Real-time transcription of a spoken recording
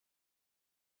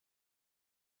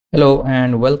Hello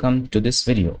and welcome to this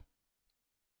video.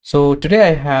 So today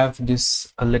I have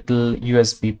this little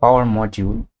USB power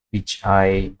module which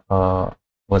I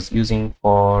was using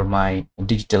for my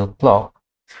digital clock,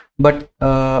 but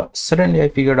suddenly I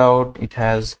figured out it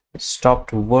has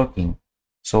stopped working.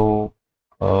 So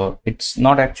it's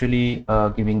not actually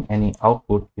giving any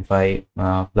output if I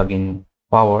plug in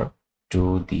power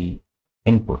to the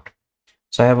input.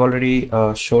 So I have already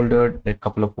soldered a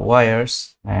couple of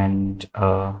wires, and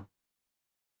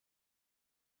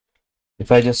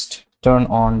if I just turn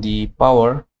on the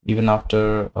power, even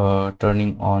after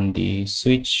turning on the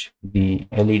switch, the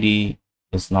LED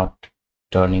is not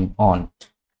turning on.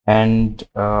 And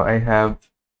I have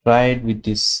tried with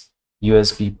this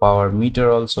USB power meter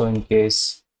also, in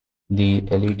case the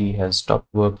LED has stopped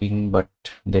working, but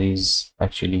there is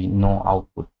actually no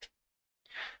output.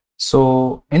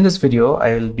 So in this video,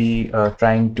 I will be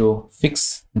trying to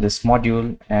fix this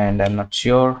module, and I'm not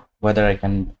sure whether I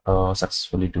can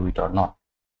successfully do it or not.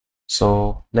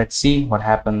 So let's see what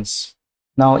happens.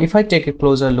 Now, if I take a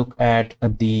closer look at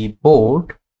the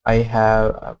board, I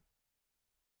have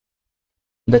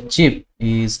the chip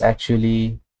is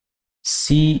actually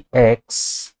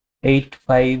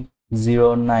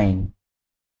CX8509.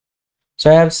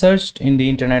 So I have searched in the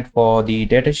internet for the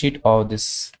datasheet of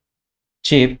this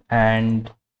chip,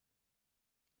 and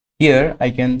here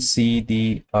I can see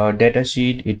the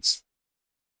datasheet. It's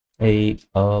a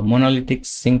monolithic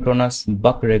synchronous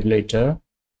buck regulator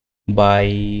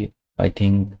by, I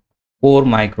think, Core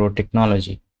Micro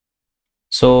Technology.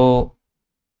 So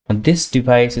this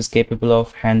device is capable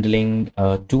of handling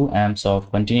 2 amps of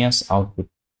continuous output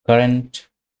current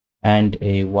and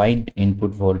a wide input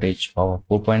voltage of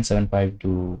 4.75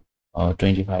 to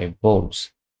 25 volts.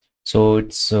 So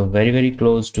it's very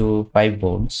close to 5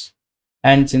 volts.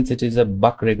 And since it is a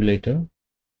buck regulator,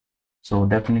 so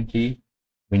definitely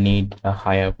we need a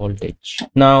higher voltage.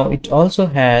 Now it also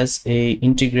has a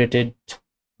integrated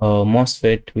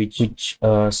MOSFET which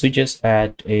switches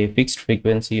at a fixed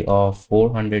frequency of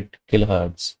 400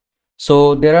 kilohertz.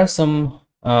 So there are some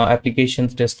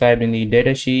applications described in the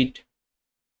datasheet,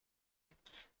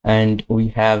 and we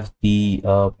have the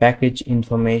package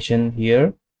information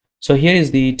here. So here is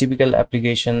the typical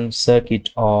application circuit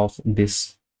of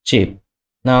this chip.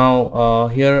 Now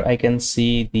here I can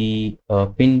see the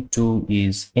pin 2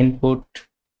 is input,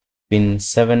 pin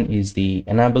 7 is the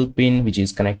enable pin, which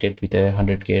is connected with a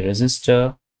 100k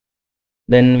resistor.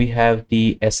 Then we have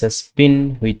the SS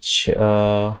pin, which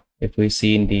if we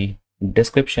see in the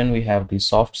description, we have the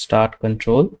soft start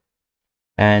control,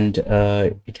 and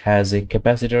it has a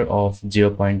capacitor of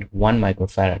 0.1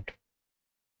 microfarad.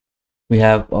 We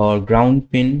have our ground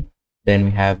pin, then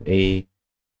we have a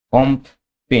comp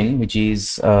pin, which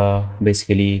is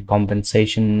basically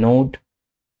compensation node,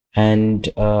 and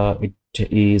it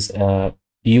is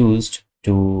used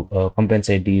to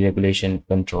compensate the regulation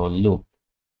control loop.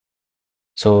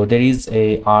 So there is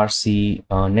a RC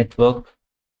network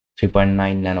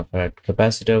 3.9 nanofarad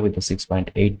capacitor with a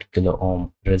 6.8 kilo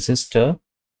ohm resistor,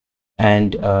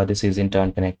 and this is in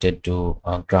turn connected to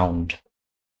ground.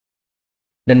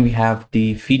 Then we have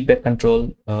the feedback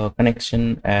control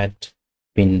connection at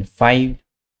pin 5.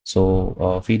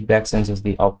 So feedback senses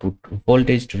the output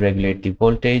voltage to regulate the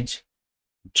voltage.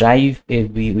 Drive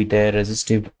AV with a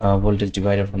resistive voltage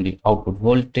divider from the output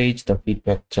voltage. The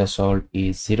feedback threshold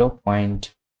is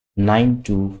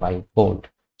 0.925 volt.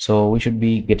 So we should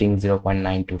be getting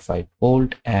 0.925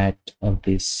 volt at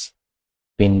this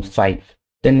pin 5.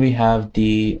 Then we have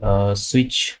the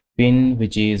switch pin,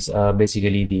 which is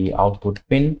basically the output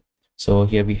pin. So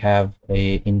here we have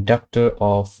a inductor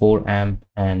of 4 amp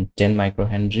and 10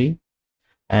 microhenry,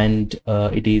 and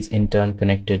it is in turn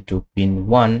connected to pin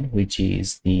 1, which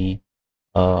is named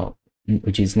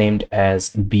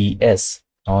as BS,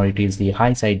 or it is the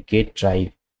high side gate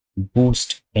drive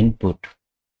boost input.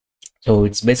 So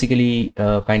it's basically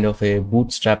kind of a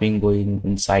bootstrapping going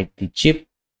inside the chip.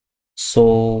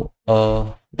 So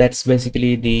that's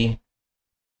basically the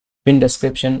pin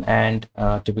description and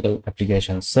typical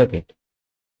application circuit.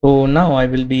 So now I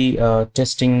will be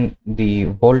testing the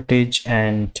voltage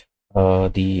and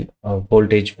the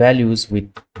voltage values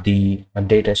with the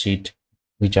data sheet,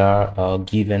 which are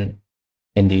given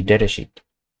in the data sheet.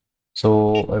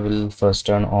 So I will first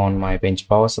turn on my bench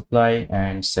power supply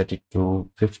and set it to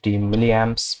 50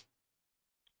 milliamps.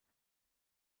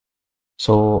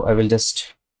 So I will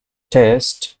just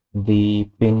test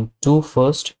the pin 2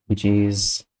 first, which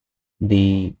is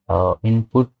the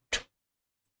input,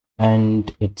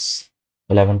 and it's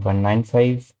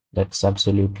 11.95. That's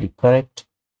absolutely correct.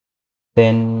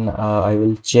 Then I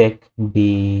will check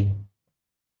the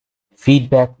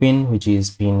feedback pin, which is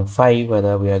pin 5,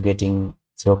 whether we are getting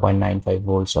 0.95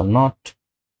 volts or not.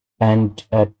 And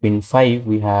at pin 5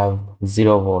 we have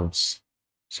 0 volts,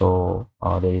 so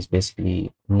there is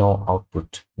basically no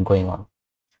output going on.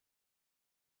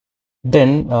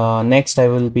 Then next I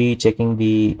will be checking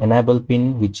the enable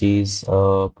pin, which is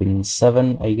pin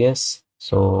 7, I guess.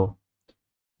 So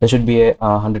there should be a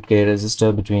 100k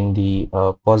resistor between the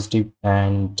positive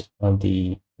and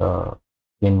the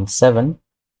pin 7.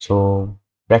 So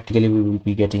practically we will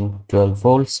be getting 12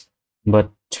 volts,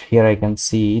 but here I can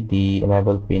see the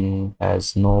enable pin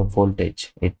has no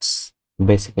voltage. It's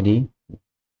basically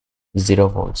 0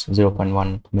 volts,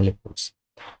 0.1 millivolts.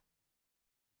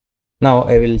 Now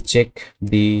I will check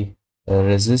the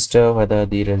resistor, whether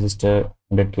the resistor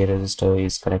 100k resistor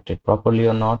is connected properly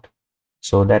or not.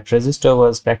 So that resistor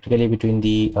was practically between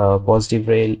the positive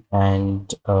rail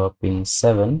and pin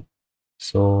 7.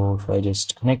 So if I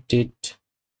just connect it,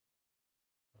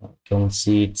 you can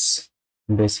see it's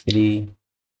basically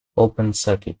open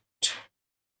circuit.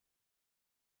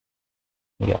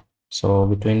 Yeah, so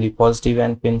between the positive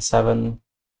and pin 7,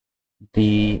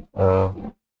 the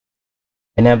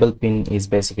enable pin is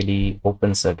basically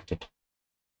open circuited.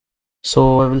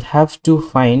 So I will have to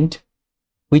find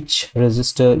which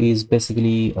resistor is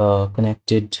basically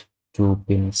connected to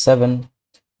pin 7,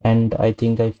 and I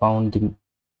think I found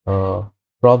the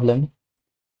problem.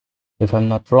 If I'm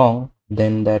not wrong,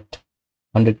 then that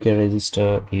 100k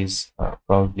resistor is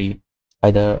probably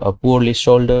either poorly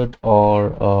soldered,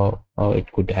 or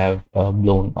it could have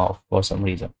blown off for some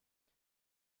reason.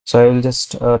 So I will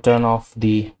just turn off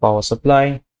the power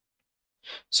supply.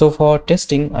 So for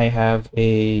testing, I have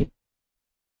a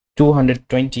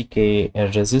 220k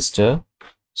resistor.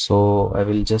 So I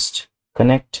will just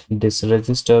connect this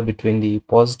resistor between the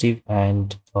positive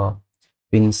and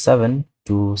pin 7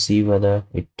 to see whether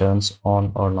it turns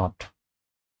on or not.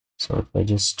 So if I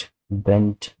just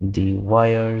bend the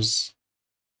wires,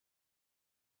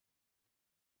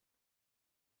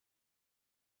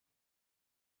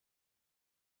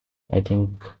 I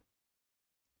think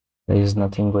there is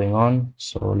nothing going on.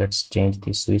 So let's change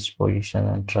the switch position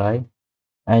and try.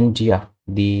 And yeah,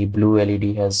 the blue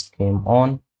LED has came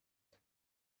on.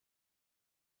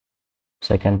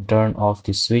 So I can turn off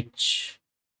the switch,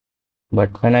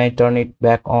 but when I turn it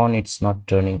back on, it's not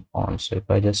turning on. So if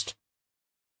I just,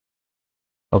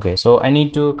 okay, so I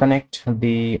need to connect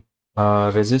the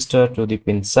resistor to the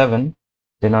pin 7,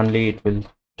 then only it will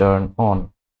turn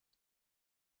on.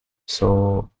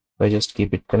 So if I just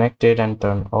keep it connected and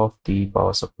turn off the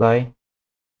power supply,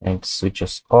 and it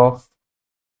switches off,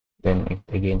 then it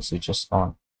again switches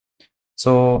on.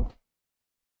 So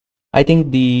I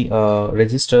think the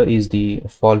resistor is the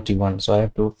faulty one, so I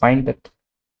have to find that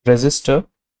resistor.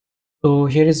 So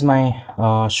here is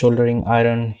my soldering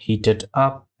iron heated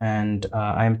up, and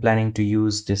I am planning to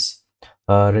use this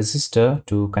resistor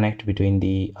to connect between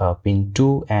the pin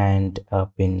 2 and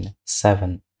pin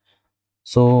 7.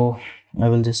 So I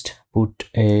will just put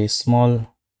a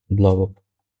small blob of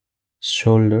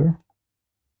solder.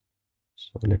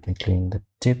 So let me clean the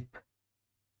tip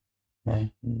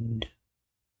and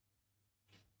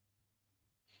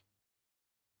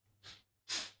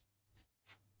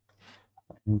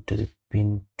into the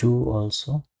pin 2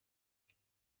 also.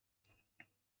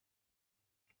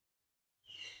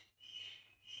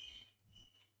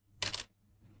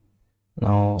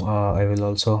 Now I will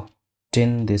also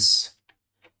tin this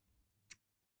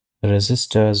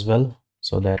resistor as well,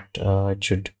 so that it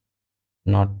should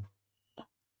not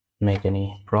make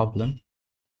any problem.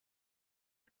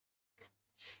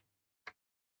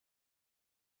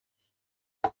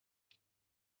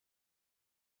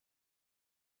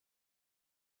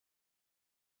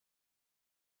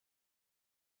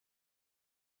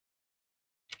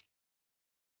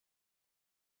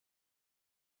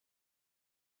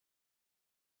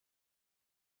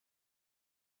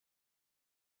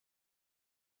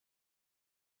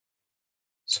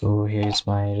 So here is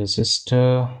my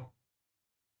resistor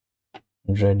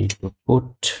ready to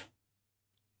put.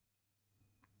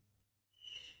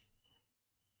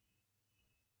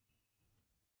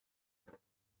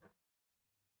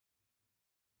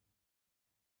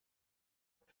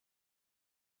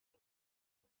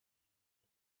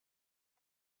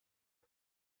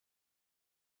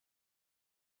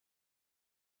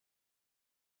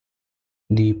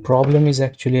 The problem is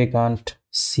actually I can't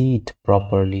see it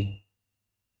properly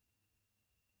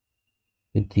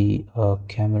with the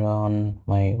camera on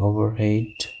my overhead.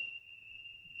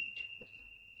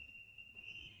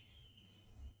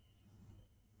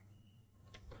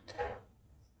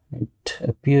 It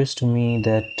appears to me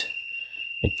that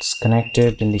It's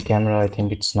connected. In the camera I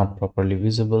think it's not properly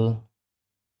visible,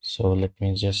 so let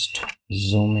me just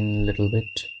zoom in a little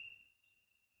bit.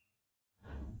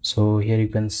 So here you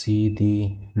can see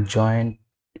the joint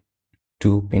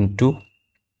to pin 2,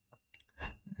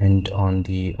 and on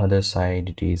the other side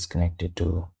it is connected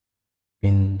to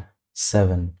pin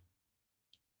 7.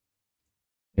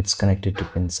 It's connected to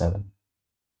pin 7.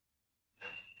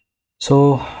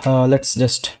 So let's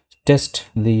just test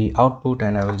the output,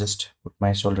 and I will just put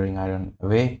my soldering iron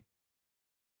away.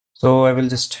 So I will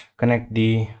just connect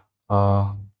the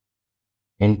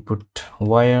input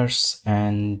wires,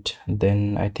 and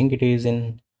then I think it is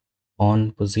in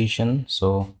on position.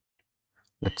 So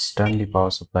let's turn the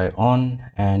power supply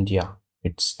on, and yeah,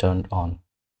 it's turned on.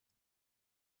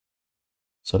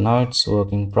 So now it's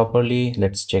working properly.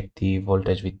 Let's check the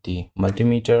voltage with the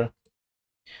multimeter.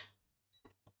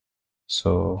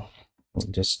 So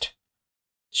we'll just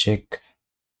check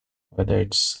whether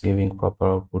it's giving proper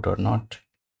output or not.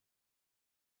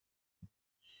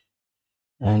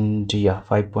 And yeah,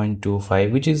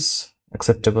 5.25, which is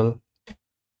acceptable.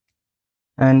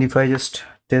 And if I just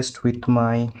test with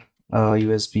my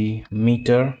USB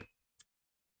meter,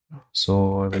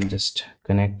 so I will just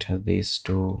connect this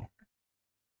to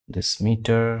this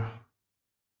meter,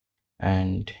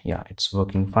 and yeah, it's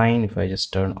working fine. If I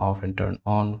just turn off and turn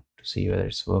on to see whether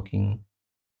it's working.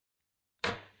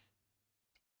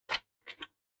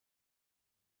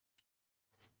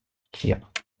 Yeah,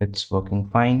 it's working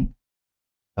fine.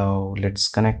 So let's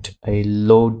connect a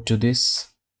load to this.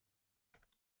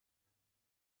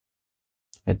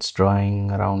 It's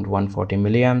drawing around 140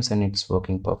 milliamps and it's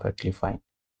working perfectly fine.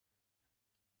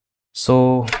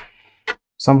 So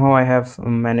somehow I have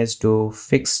managed to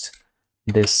fix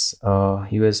this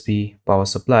USB power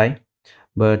supply,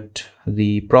 but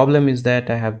the problem is that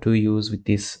I have to use with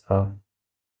this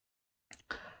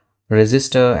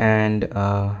resistor, and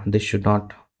this should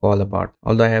not fall apart,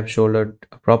 although I have soldered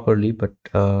properly, but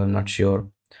I'm not sure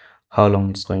how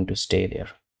long it's going to stay there.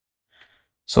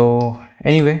 So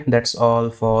anyway, that's all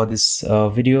for this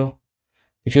video.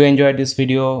 If you enjoyed this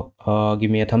video, give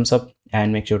me a thumbs up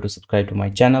and make sure to subscribe to my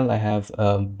channel. I have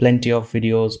plenty of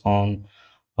videos on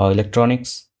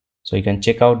electronics, so you can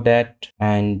check out that,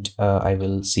 and I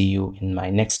will see you in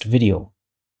my next video.